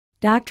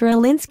Dr.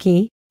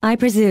 Alinsky, I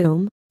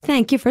presume.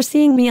 Thank you for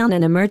seeing me on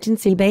an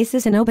emergency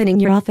basis and opening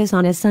your office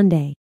on a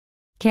Sunday.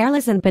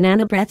 Careless and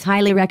Banana Breath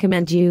highly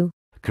recommend you.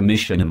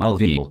 Commissioner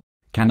Mulville,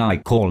 can I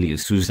call you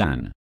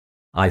Suzanne?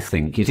 I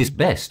think it is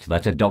best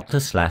that a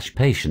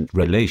doctor-slash-patient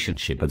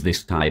relationship of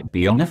this type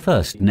be on a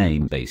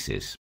first-name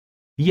basis.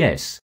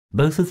 Yes,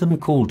 both of them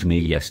called me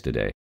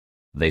yesterday.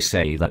 They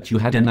say that you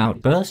had an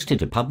outburst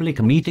at a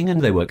public meeting and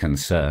they were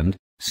concerned.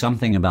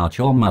 Something about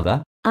your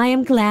mother? I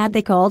am glad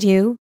they called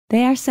you.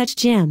 They are such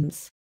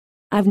gems.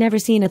 I've never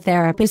seen a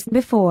therapist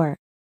before.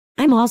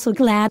 I'm also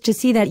glad to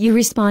see that you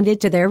responded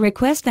to their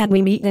request that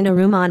we meet in a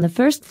room on the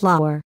first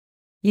floor.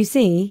 You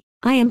see,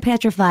 I am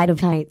petrified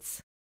of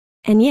heights.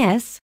 And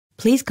yes,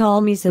 please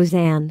call me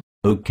Suzanne.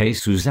 Okay,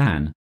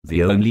 Suzanne,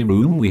 the only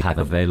room we have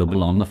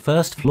available on the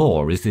first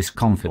floor is this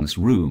conference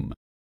room.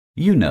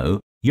 You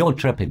know, your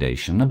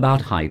trepidation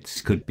about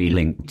heights could be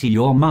linked to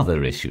your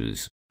mother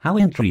issues. How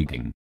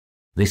intriguing.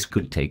 This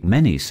could take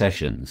many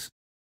sessions.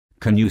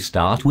 Can you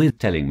start with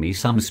telling me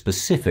some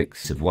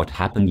specifics of what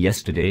happened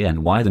yesterday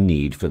and why the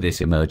need for this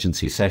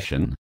emergency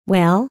session?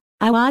 Well,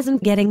 I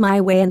wasn't getting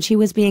my way and she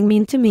was being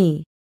mean to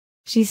me.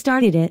 She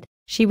started it,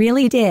 she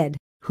really did.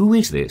 Who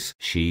is this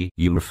she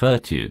you refer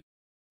to?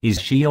 Is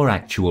she your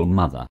actual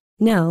mother?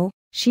 No,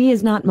 she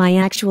is not my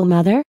actual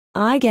mother.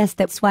 I guess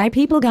that's why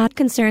people got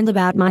concerned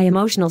about my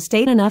emotional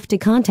state enough to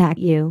contact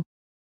you.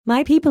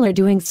 My people are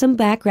doing some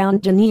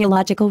background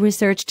genealogical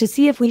research to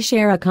see if we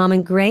share a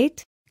common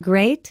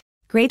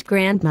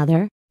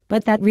great-grandmother,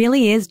 but that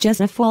really is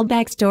just a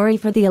fallback story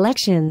for the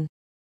election.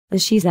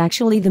 She's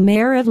actually the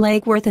mayor of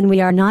Lake Worth and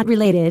we are not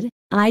related.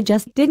 I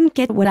just didn't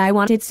get what I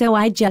wanted so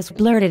I just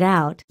blurted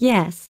out,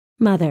 "Yes,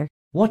 mother."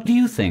 What do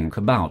you think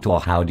about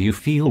or how do you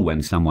feel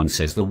when someone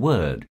says the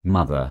word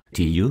mother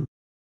to you?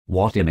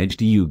 What image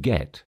do you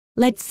get?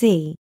 Let's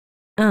see.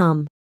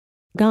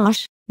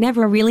 Gosh,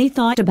 never really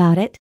thought about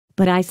it,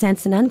 but I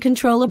sense an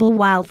uncontrollable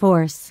wild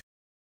force.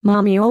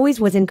 Mommy always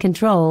was in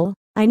control.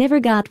 I never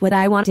got what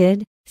I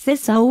wanted.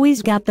 Sis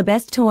always got the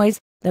best toys,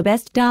 the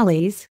best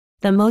dollies,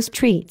 the most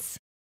treats.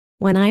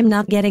 When I'm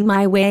not getting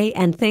my way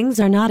and things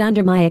are not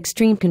under my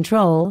extreme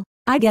control,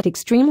 I get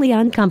extremely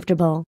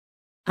uncomfortable.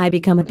 I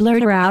become a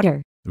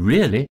blurter-outer.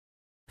 Really?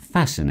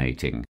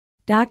 Fascinating.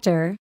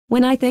 Doctor,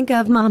 when I think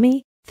of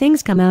Mommy,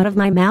 things come out of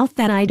my mouth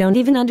that I don't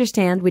even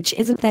understand, which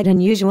isn't that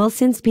unusual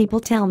since people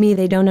tell me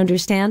they don't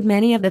understand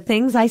many of the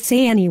things I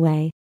say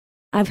anyway.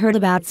 I've heard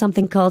about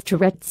something called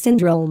Tourette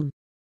syndrome.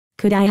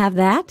 Could I have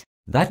that?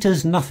 That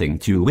is nothing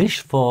to wish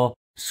for,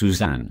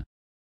 Suzanne.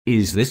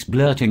 Is this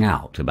blurting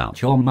out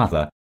about your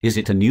mother, is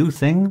it a new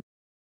thing?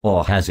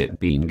 Or has it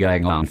been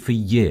going on for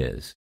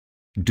years?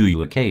 Do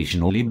you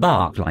occasionally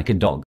bark like a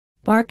dog?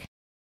 Bark?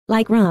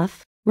 Like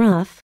rough,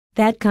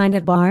 that kind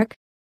of bark?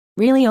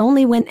 Really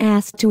only when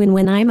asked to and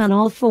when I'm on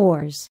all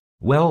fours.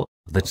 Well,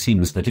 that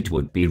seems that it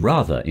would be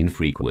rather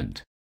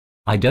infrequent.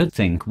 I don't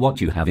think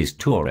what you have is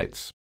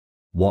Tourette's.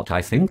 What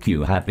I think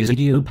you have is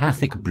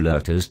idiopathic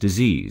blurter's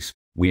disease.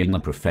 We in the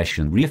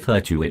profession refer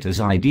to it as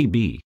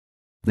IDB.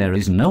 There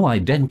is no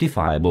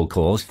identifiable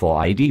cause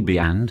for IDB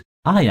and,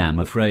 I am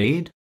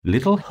afraid,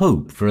 little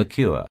hope for a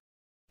cure.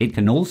 It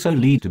can also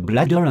lead to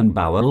bladder and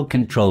bowel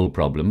control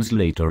problems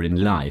later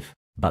in life,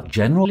 but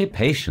generally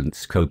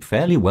patients cope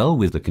fairly well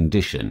with the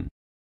condition.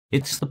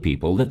 It's the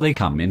people that they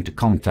come into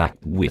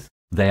contact with,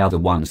 they are the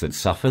ones that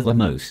suffer the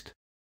most.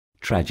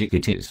 Tragic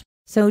it is.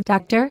 So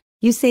doctor,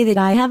 you say that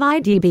I have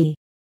IDB.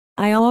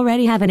 I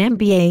already have an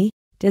MBA.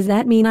 Does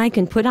that mean I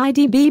can put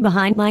IDB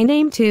behind my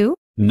name too?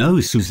 No,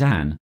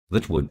 Suzanne,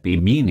 that would be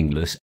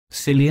meaningless,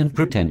 silly and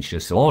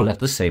pretentious all at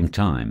the same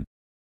time.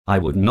 I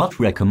would not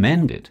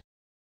recommend it.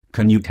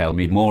 Can you tell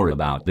me more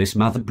about this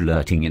mother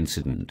blurting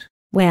incident?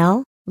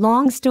 Well,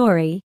 long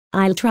story,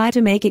 I'll try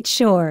to make it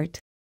short.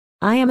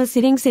 I am a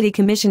sitting city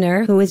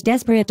commissioner who is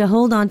desperate to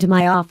hold on to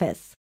my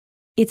office.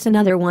 It's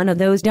another one of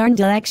those darned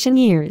election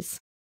years.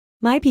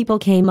 My people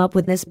came up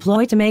with this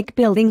ploy to make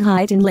building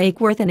height in Lake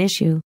Worth an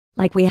issue,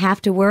 like we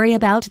have to worry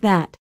about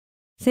that.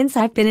 Since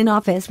I've been in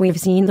office, we've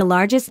seen the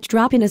largest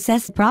drop in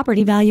assessed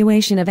property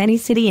valuation of any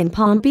city in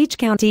Palm Beach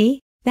County.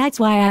 That's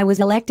why I was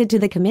elected to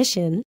the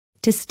commission,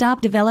 to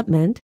stop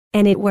development,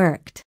 and it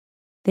worked.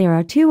 There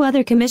are 2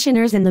 other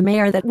commissioners and the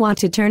mayor that want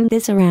to turn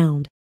this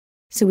around.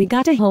 So we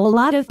got a whole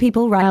lot of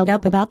people riled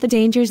up about the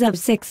dangers of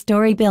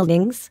 6-story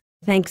buildings.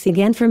 Thanks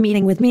again for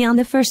meeting with me on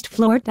the first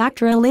floor,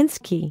 Dr.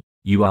 Alinsky.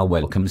 You are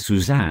welcome,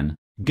 Suzanne.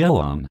 Go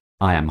on.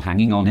 I am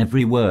hanging on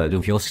every word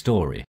of your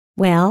story.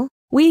 Well,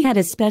 we had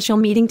a special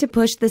meeting to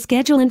push the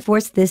schedule and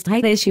force this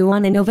height issue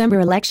on the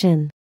November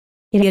election.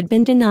 It had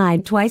been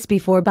denied twice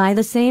before by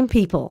the same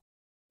people.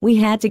 We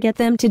had to get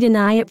them to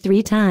deny it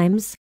 3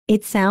 times.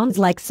 It sounds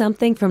like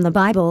something from the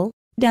Bible,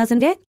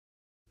 doesn't it?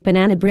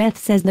 Banana Breath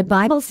says the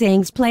Bible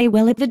sayings play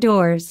well at the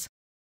doors.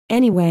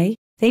 Anyway,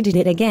 they did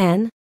it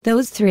again,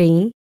 those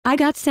 3. I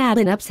got sad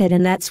and upset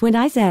and that's when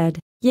I said,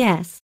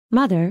 "Yes,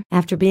 Mother,"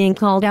 after being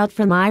called out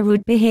for my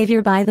rude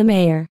behavior by the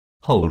mayor.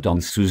 Hold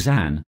on,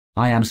 Suzanne.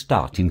 I am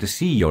starting to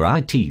see your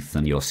eye teeth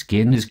and your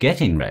skin is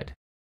getting red.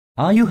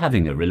 Are you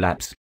having a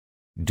relapse?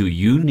 Do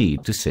you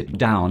need to sit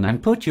down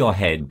and put your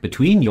head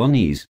between your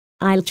knees?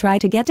 I'll try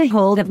to get a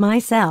hold of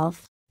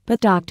myself.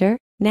 But doctor,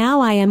 now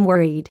I am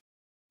worried.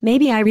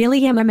 Maybe I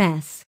really am a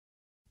mess.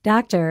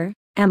 Doctor,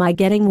 am I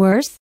getting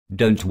worse?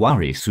 Don't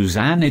worry,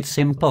 Suzanne, it's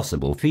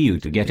impossible for you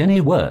to get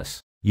any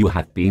worse. You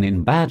have been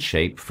in bad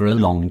shape for a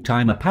long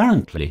time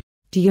apparently.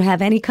 Do you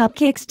have any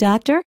cupcakes,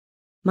 doctor?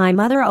 My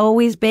mother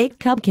always baked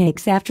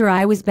cupcakes after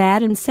I was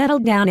bad and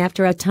settled down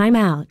after a time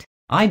out.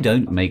 I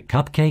don't make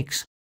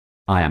cupcakes.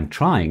 I am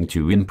trying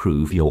to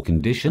improve your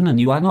condition and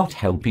you are not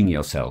helping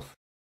yourself.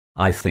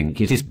 I think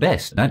it is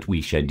best that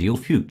we schedule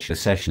future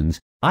sessions.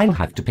 I'll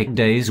have to pick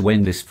days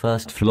when this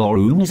first floor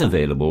room is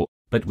available,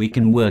 but we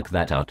can work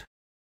that out.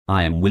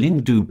 I am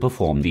willing to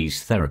perform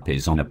these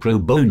therapies on a pro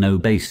bono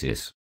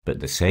basis, but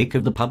the sake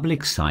of the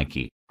public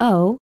psyche.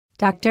 Oh,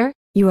 doctor,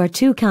 you are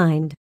too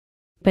kind.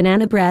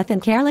 Banana Breath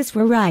and Careless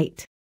were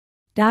right.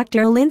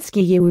 Dr.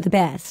 Alinsky, you were the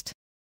best.